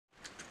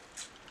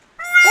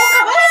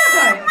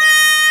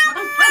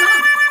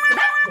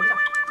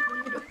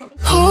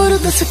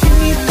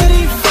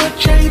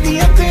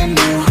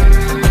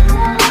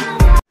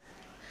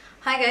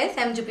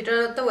am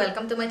Jupiter Datta.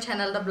 Welcome to my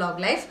channel, The Blog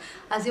Life.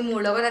 Aji মোৰ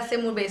লগত আছে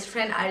মোৰ best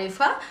friend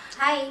Arifa.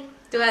 Hi.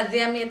 তো আজি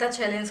আমি এটা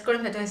চ্যালেঞ্জ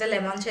কৰিম, হেতু হৈছে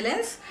লেমন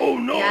চ্যালেঞ্জ।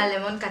 ইয়া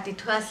লেমন কাটি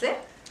থোৱা আছে।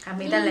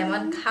 আমি এটা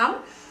লেমন খাম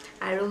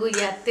আৰু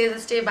ইয়াতে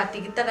জাস্ট এই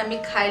বাটিকিটাত আমি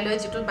খাই লৈ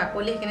যেটো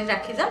বাকলি হেখিনি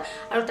ৰাখি যাম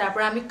আৰু তাৰ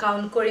পৰা আমি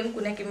কাউন্ট কৰিম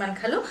কোনে কিমান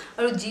খালো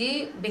আৰু যি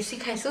বেছি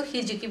খাইছো হি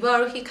জিকিব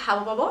আৰু হি খাব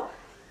পাব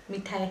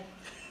মিঠাই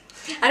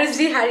আৰু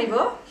যি হাৰিব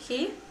হি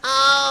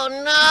oh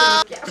no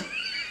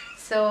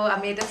So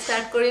আমি এটা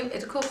স্টার্ট করিম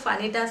এটা খুব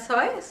ফানি টাস্ক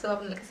হয় সো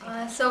আপোনালোকে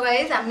সো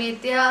গাইস আমি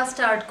এতিয়া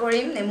স্টার্ট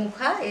করিম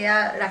নেমুখা এয়া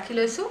রাখি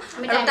লৈছো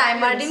আৰু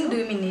টাইমাৰ দিম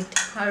 2 মিনিট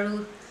আৰু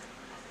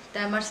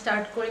টাইমাৰ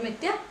স্টাৰ্ট কৰিম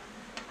এতিয়া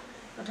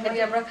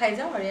এতিয়া পৰা খাই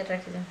যাও আৰু ইয়াত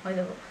ৰাখি যাম হৈ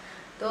যাব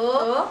তো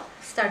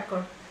স্টাৰ্ট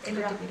কৰ এইটো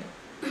টিপিলো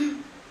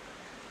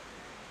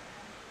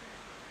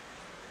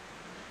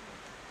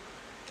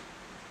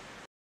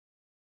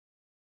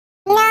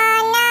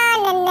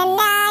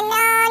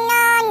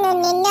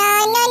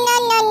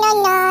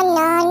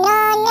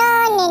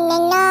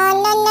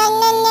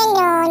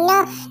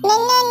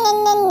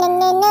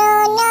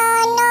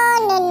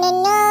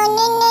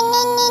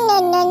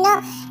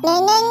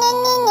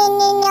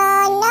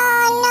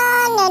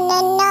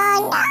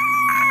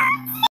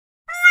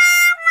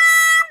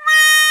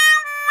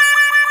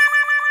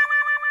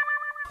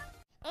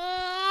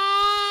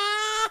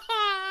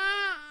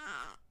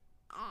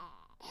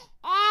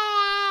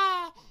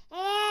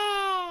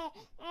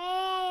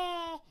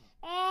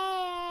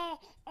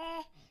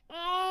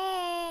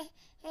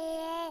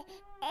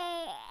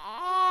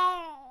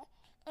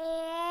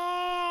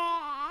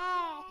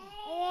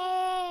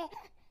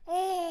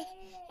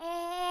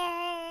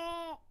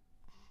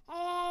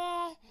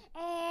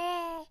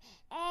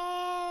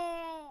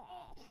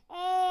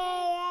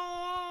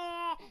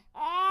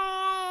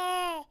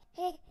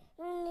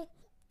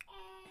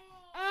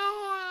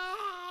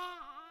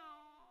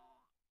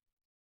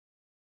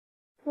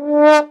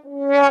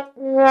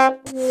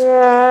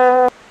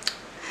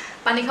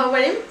পানি খাব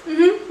পাৰিম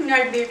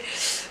নৰবি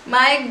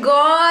মাই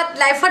গড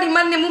লাইফত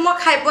ইমান নেমু মই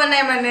খাই পোৱা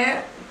নাই মানে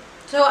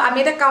সো আমি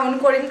এটা কাউন্ট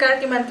কৰিম কাৰ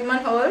কিমান কিমান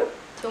হ'ল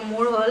সো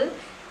মোৰ হ'ল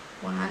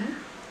 1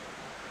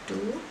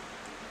 2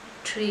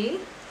 3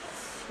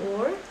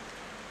 4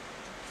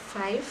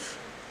 5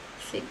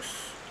 6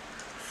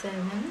 7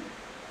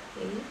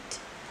 8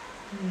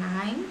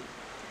 9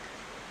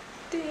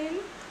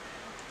 10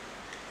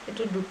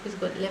 এটো দু পিস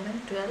গল 11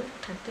 12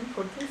 13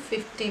 14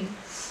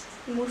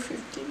 15 মোৰ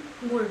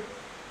 15 মোৰ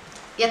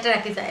ইয়াতে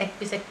ৰাখি যা এক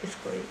পিস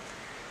কৰি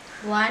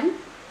 1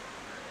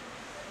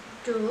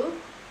 2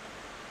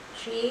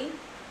 3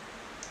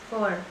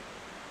 4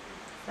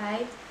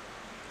 5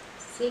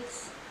 6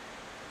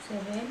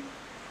 7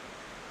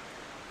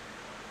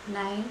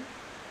 9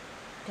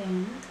 10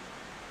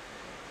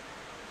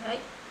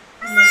 right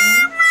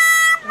 11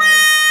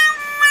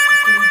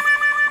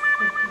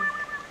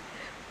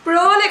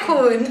 pro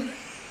লিখুন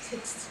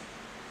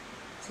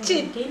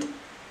 17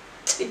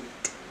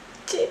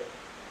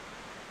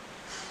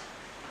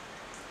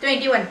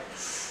 21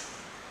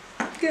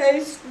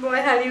 guys boy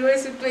hari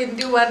গৈছো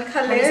 21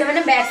 খালে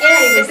মানে ব্যাকে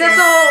হাৰি গৈছে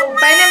সো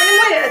উপায় নাই মানে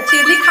মই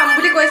চিলি খাম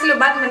বুলি কৈছিলো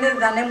বাট মানে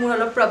জানে মোৰ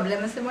অলপ প্ৰবলেম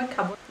আছে মই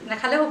খাব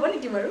নাখালে হ'ব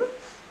নেকি বাৰু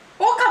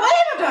ও খাব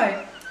লাগিব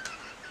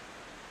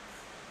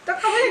তই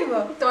খাব লাগিব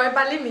তই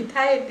পালি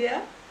মিঠাই এতিয়া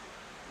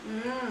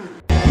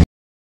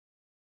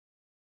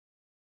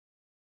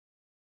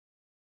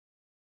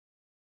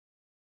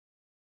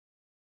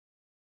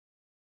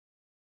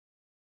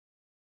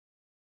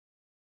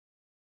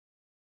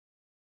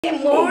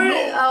मोर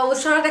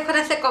उसरत এখন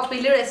আছে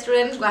কপিলি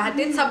ৰেষ্টুৰেন্ট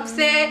গুৱাহাটীত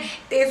সবসে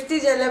টেস্টি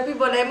জেলেপি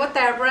বনাই মই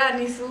তাৰ পৰা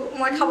আনিছো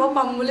মই খাব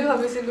পাম বুলি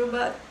ভাবিছিলো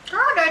বাট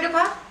দইটো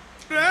খা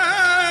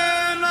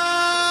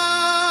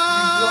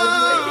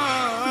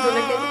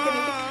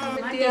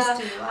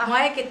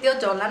মই কেতিয়াও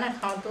জ্বলা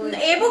নাখাও তো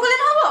এইবোৰ গলে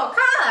নহব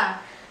খা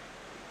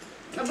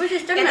অবৈ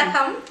সিস্টেম না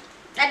খাম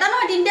এটা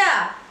নহয় তিনটা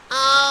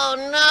oh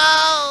no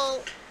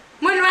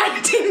মই নোৱাৰি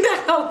তিনটা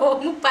খাব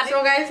মোক পাৰি সো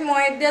গাইস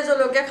মই এতিয়া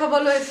জলকীয়া খাব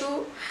লৈছো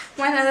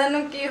মই নাজানো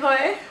কি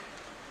হয়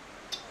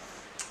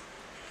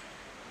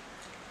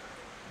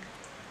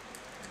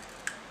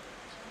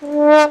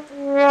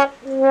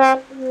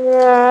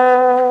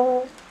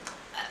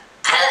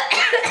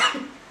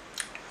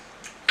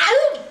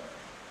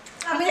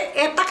আমি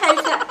এটা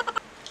খাইছা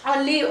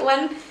only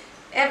one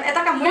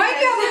এটা কাম মই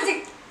কি হ'ব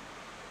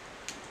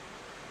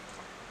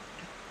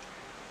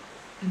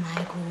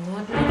my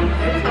god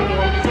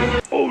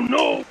oh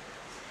no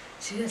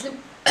seriously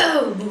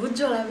বহুত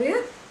জ্বলা বে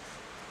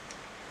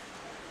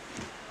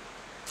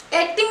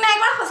এক্টিং নাই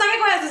কৰা সঁচাকে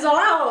কৈ আছে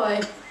জ্বলা হয়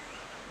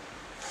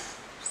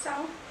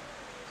চাও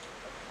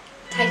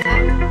খাইছা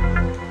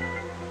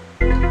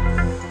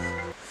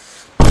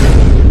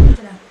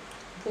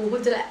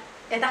বহুত জ্বলা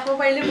এটা খাব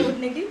পাৰিলে বহুত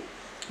নেকি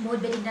বহুত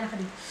বেছি না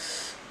খাবি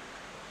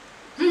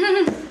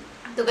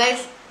তো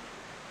গাইস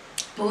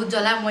বহুত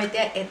জ্বলা মই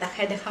এতিয়া এটা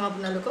খাই দেখাম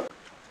আপোনালোকক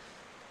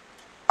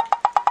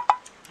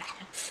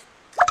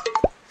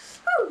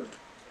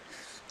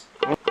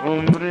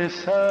उम्र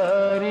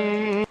सारी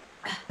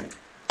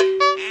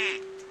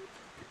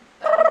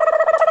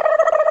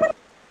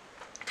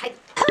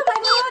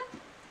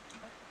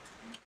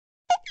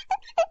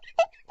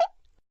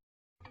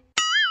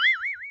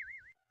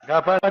Too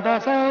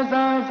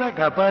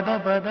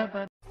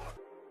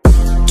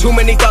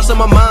many thoughts on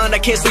my mind, I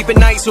can't sleep at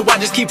night, so I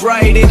just keep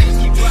writing.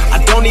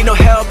 I don't need no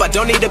help, I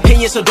don't need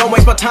opinions, so don't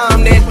waste my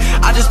time then.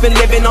 I just been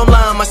living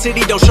online, my city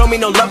don't show me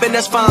no love and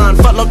that's fine.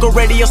 Fuck local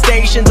radio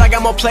stations, I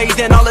got more plays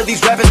than all of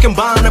these rappers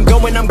combined. I'm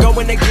going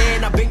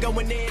again, I've been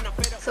going in.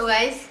 So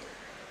guys,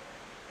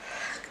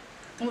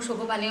 মোৰ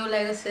চকু পানী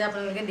ওলাই গৈছে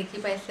আপোনালোকে দেখি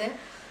পাইছে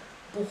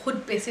বহুত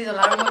বেছি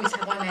জ্বলা আৰু মই মিছা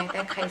কোৱা নাই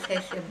তাই খাই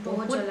চাইছে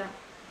বহুত জ্বলা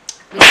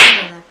বেছি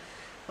জ্বলা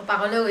মই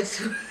পাগল হৈ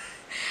গৈছোঁ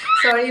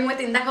সৰি মই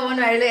তিনিটা খাব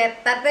নোৱাৰিলোঁ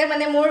এটাতে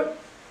মানে মোৰ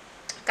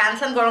কাণ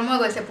চান গৰম হৈ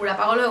গৈছে পুৰা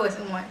পাগল হৈ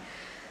গৈছোঁ মই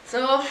চ'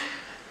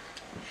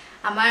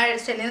 আমাৰ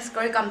চেলেঞ্জ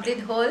কৰি কমপ্লিট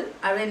হ'ল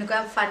আৰু এনেকুৱা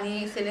ফানি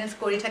চেলেঞ্জ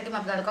কৰি থাকিম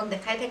আপোনালোকক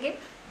দেখাই থাকিম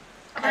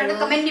আৰু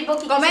কমেন্ট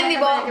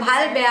দিব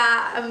ভাল বেয়া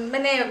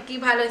মানে কি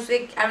ভাল হৈছে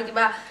আৰু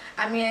কিবা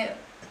আমি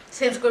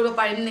চেঞ্জ কৰিব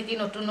পাৰিম নেকি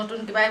নতুন নতুন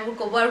কিবা এইবোৰ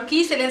ক'ব আৰু কি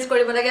চেলেঞ্জ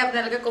কৰিব লাগে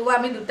আপোনালোকে ক'ব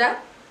আমি দুটা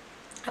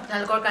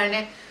আপোনালোকৰ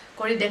কাৰণে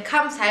কৰি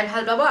দেখাম চাই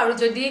ভাল পাব আৰু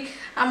যদি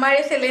আমাৰ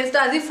এই চেলেঞ্জটো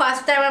আজি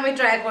ফাৰ্ষ্ট টাইম আমি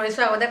ট্ৰাই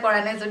কৰিছোঁ আগতে কৰা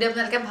নাই যদি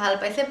আপোনালোকে ভাল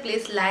পাইছে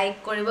প্লিজ লাইক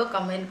কৰিব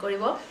কমেণ্ট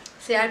কৰিব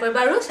শ্বেয়াৰ কৰিব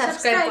আৰু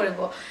ছাবস্ক্ৰাইব কৰিব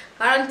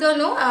কাৰণ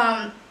কিয়নো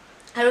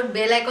আৰু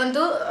বেল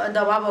আইকনটো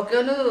দবাব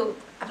কিয়নো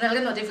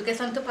আপোনালোকে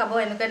নটিফিকেশ্যনটো পাব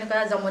এনেকুৱা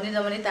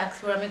জমনি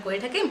টাস্কবোৰ আমি কৰি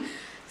থাকিম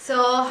চ'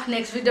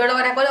 নেক্সট ভিডিঅ'ৰ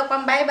লগত আকৌ লগ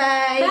পাম বাই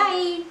বাই বাই